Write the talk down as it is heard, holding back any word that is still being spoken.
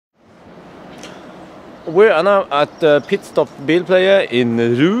we're now at Pitstop Bilpleie in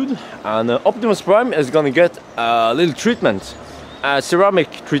Rud, and Optimus Prime is gonna get a little treatment, a ceramic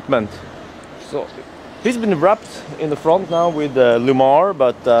treatment. So he's been wrapped in the front now with Lumar,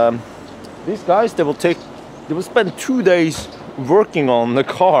 but these guys, they will spend 2 days working on the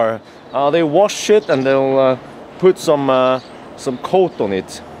car. They wash it and they'll put some coat on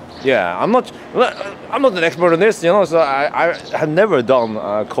it. Yeah, I'm not an expert on this, you know, so I have never done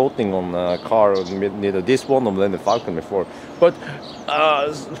coating on a car, neither this one or the Falcon before. But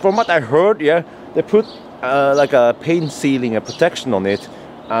from what I heard, yeah, they put like a paint sealing, a protection on it,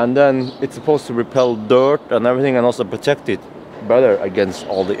 and then it's supposed to repel dirt and everything, and also protect it better against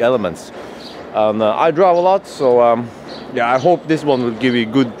all the elements. I drive a lot, so yeah, I hope this one will give you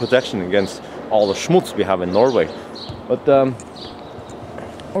good protection against all the schmutz we have in Norway. But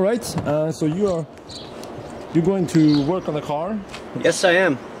all right, so you're going to work on the car? Yes, I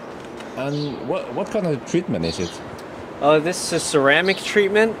am. And what kind of treatment is it? This is a ceramic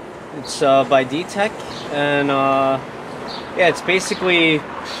treatment. It's by Ditec, and yeah, it's basically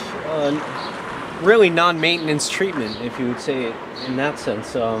really non-maintenance treatment, if you would say it in that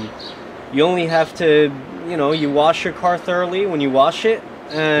sense. You only have to, you know, you wash your car thoroughly when you wash it,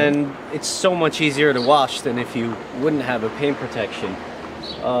 and it's so much easier to wash than if you wouldn't have a paint protection.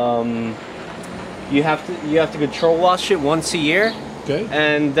 You have to control wash it once a year. Okay.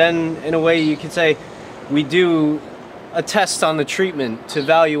 And then in a way you could say we do a test on the treatment to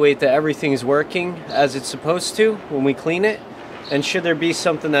evaluate that everything is working as it's supposed to when we clean it, and should there be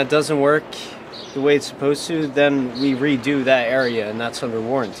something that doesn't work the way it's supposed to, then we redo that area, and that's under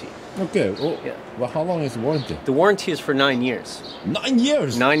warranty. Okay. Well, yeah. Well, how long is the warranty? The warranty is for 9 years. 9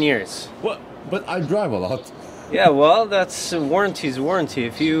 years? 9 years. What? But I drive a lot. Yeah, well, that's warranty is warranty.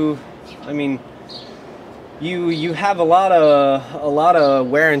 If you, I mean, you have a lot of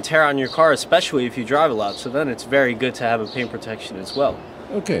wear and tear on your car, especially if you drive a lot. So then it's very good to have a paint protection as well.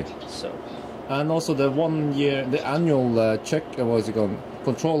 Okay. So. And also the 1 year, the annual check, what is it called?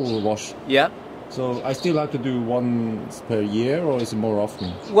 Control wash. Yeah. So I still have to do once per year, or is it more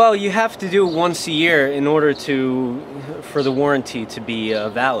often? Well, you have to do it once a year in order for the warranty to be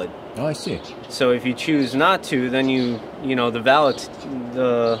valid. Oh, I see. So if you choose not to, then you know the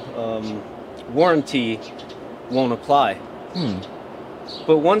warranty won't apply.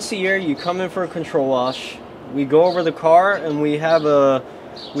 But once a year, you come in for a control wash. We go over the car, and we have a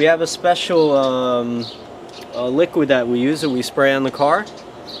special liquid that we use that we spray on the car,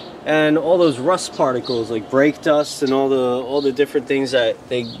 and all those rust particles like brake dust and all the different things that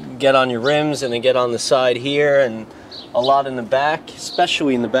they get on your rims and they get on the side here and a lot in the back,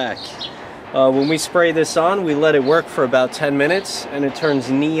 especially in the back. When we spray this on, we let it work for about 10 minutes, and it turns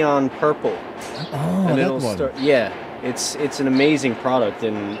neon purple. Oh, and it'll start. Yeah, it's an amazing product,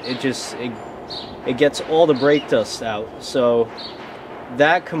 and it gets all the brake dust out. So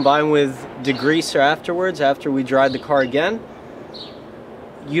that combined with degreaser afterwards, after we dried the car again,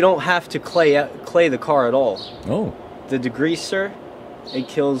 you don't have to clay the car at all. Oh. The degreaser, it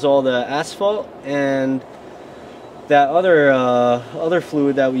kills all the asphalt, and that other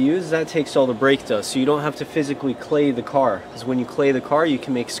fluid that we use, that takes all the brake dust, so you don't have to physically clay the car. Because when you clay the car, you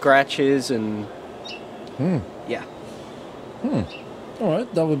can make scratches and yeah. All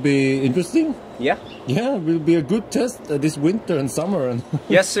right, that would be interesting. Yeah. Yeah, it will be a good test this winter and summer. And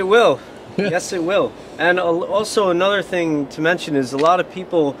yes, it will. Yes, it will. And also another thing to mention is a lot of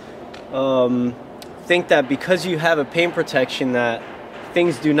people think that because you have a paint protection that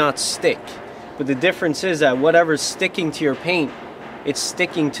things do not stick. But the difference is that whatever's sticking to your paint, it's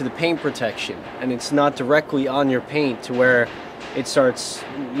sticking to the paint protection, and it's not directly on your paint to where it starts,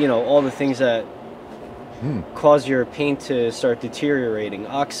 you know, all the things that cause your paint to start deteriorating,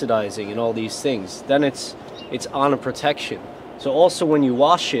 oxidizing, and all these things. Then it's on a protection. So also when you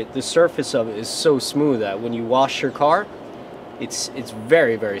wash it, the surface of it is so smooth that when you wash your car, it's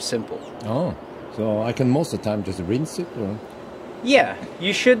very, very simple. Oh, so I can most of the time just rinse it? Or? Yeah,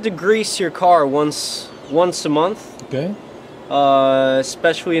 you should degrease your car once a month. Okay.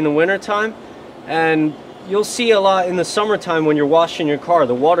 Especially in the winter time, and you'll see a lot in the summertime when you're washing your car.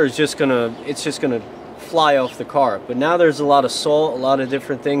 The water is just gonna fly off the car. But now there's a lot of salt, a lot of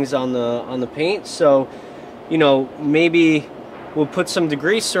different things on the paint. So, you know, maybe we'll put some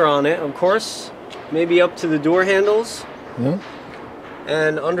degreaser on it, of course. Maybe up to the door handles. Yeah.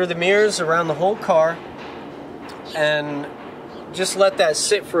 And under the mirrors around the whole car, and just let that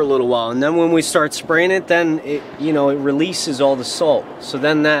sit for a little while, and then when we start spraying it, then it releases all the salt. So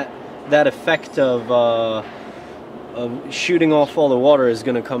then that effect of shooting off all the water is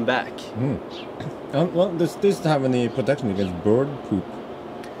going to come back. Well, does this have any protection against bird poop?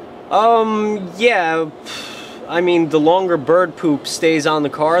 Yeah. I mean, the longer bird poop stays on the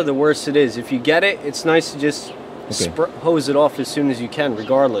car, the worse it is. If you get it, it's nice to just hose it off as soon as you can,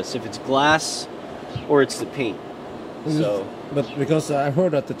 regardless if it's glass or it's the paint. So, but because I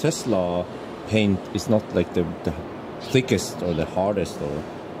heard that the Tesla paint is not like the thickest or the hardest, or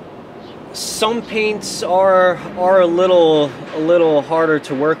some paints are a little harder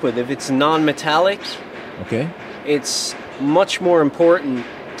to work with. If it's non-metallic, okay, it's much more important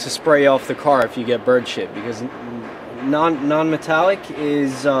to spray off the car if you get bird shit, because non-metallic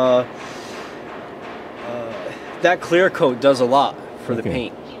is that clear coat does a lot for the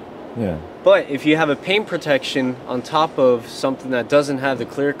paint. Yeah. But if you have a paint protection on top of something that doesn't have the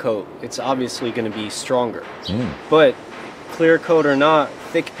clear coat, it's obviously going to be stronger. But clear coat or not,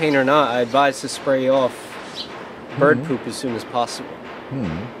 thick paint or not, I advise to spray off bird poop as soon as possible.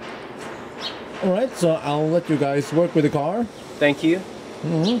 All right, so I'll let you guys work with the car. Thank you.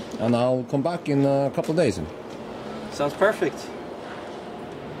 And I'll come back in a couple of days. Sounds perfect.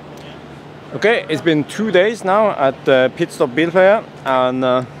 Okay, it's been 2 days now at Pitstop Bilpleie, and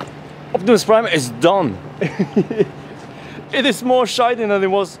Optimus Prime is done. It is more shiny than it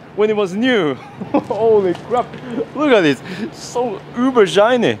was when it was new. Holy crap, look at this, so uber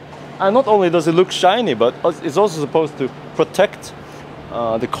shiny. And not only does it look shiny, but it's also supposed to protect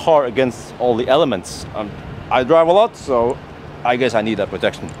the car against all the elements. I drive a lot, so I guess I need that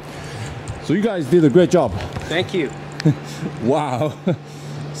protection. So you guys did a great job. Thank you. Wow.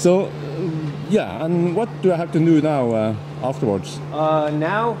 So yeah, and what do I have to do now afterwards?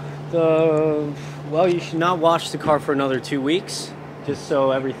 Now, well, you should not wash the car for another 2 weeks, just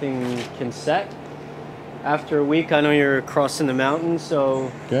so everything can set. After a week, I know you're crossing the mountains,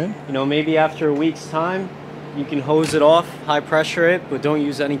 so you know, maybe after a week's time, you can hose it off, high pressure it, but don't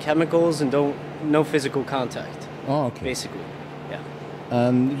use any chemicals and no physical contact. Oh, okay. Basically, yeah.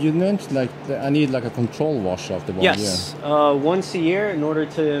 And you mentioned like I need like a control wash after 1 year. Yes, once a year, in order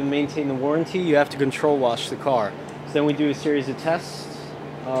to maintain the warranty, you have to control wash the car. So then we do a series of tests,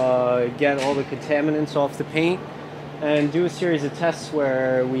 get all the contaminants off the paint, and do a series of tests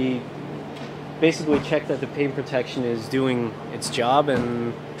where we basically check that the paint protection is doing its job,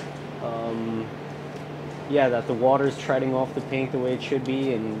 and yeah, that the water's treading off the paint the way it should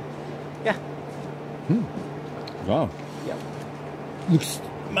be, and yeah. Wow. Yeah.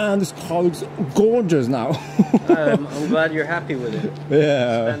 Man, this car looks gorgeous now. I'm glad you're happy with it.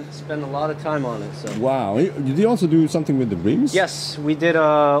 Yeah. Spend a lot of time on it. So. Wow. Did you also do something with the rims? Yes, we did.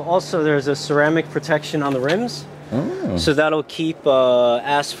 Also, there's a ceramic protection on the rims. Oh. So that'll keep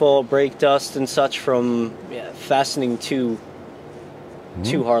asphalt, brake dust, and such from fastening too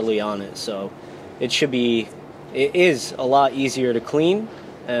hardly on it. So it is a lot easier to clean,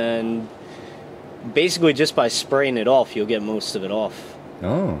 and basically just by spraying it off, you'll get most of it off.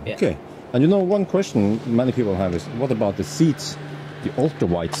 Oh, okay. And you know, one question many people have is, what about the seats? The ultra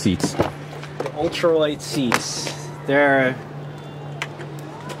wide seats? The ultra wide seats. They're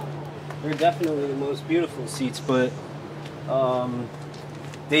definitely the most beautiful seats, but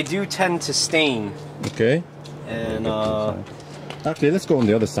they do tend to stain. Okay. And actually, let's go on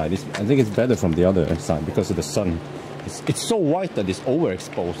the other side. I think it's better from the other side because of the sun. It's so white that it's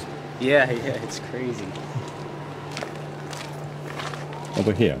overexposed. Yeah, it's crazy.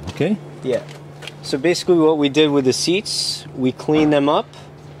 Over here, okay? Yeah. So basically what we did with the seats, we cleaned them up,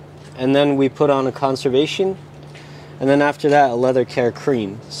 and then we put on a conservation, and then after that a leather care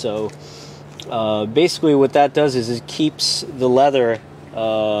cream. So basically what that does is it keeps the leather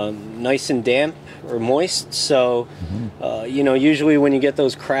nice and damp or moist. So you know, usually when you get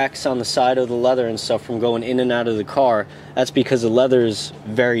those cracks on the side of the leather and stuff from going in and out of the car, that's because the leather is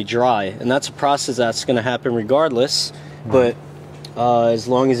very dry, and that's a process that's going to happen regardless. But as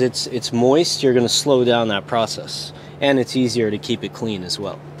long as it's moist, you're going to slow down that process, and it's easier to keep it clean as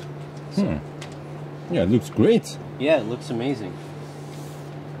well. So. Yeah, it looks great. Yeah, it looks amazing.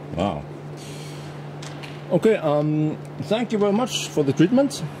 Wow. Okay, thank you very much for the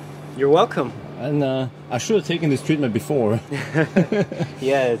treatment. You're welcome. And I should have taken this treatment before.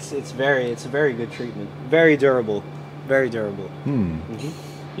 Yeah, it's a very good treatment. Very durable. Very durable.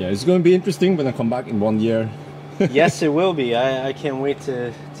 Yeah, it's going to be interesting when I come back in 1 year. Yes, it will be. I can't wait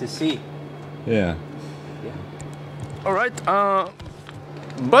to see. Yeah. All right.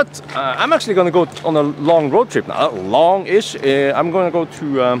 But I'm actually going to go on a long road trip now. Long-ish. I'm going to go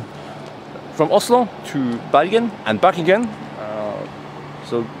to from Oslo to Bergen and back again.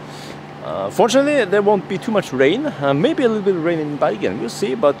 So fortunately, there won't be too much rain. Maybe a little bit of rain in Bergen. We'll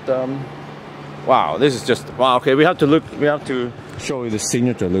see. But wow, this is just wow. Okay, we have to look. We have to show you the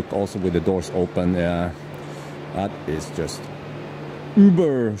signature look also with the doors open. Yeah. That is just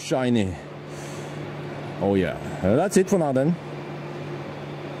uber shiny. Oh yeah, that's it for now then.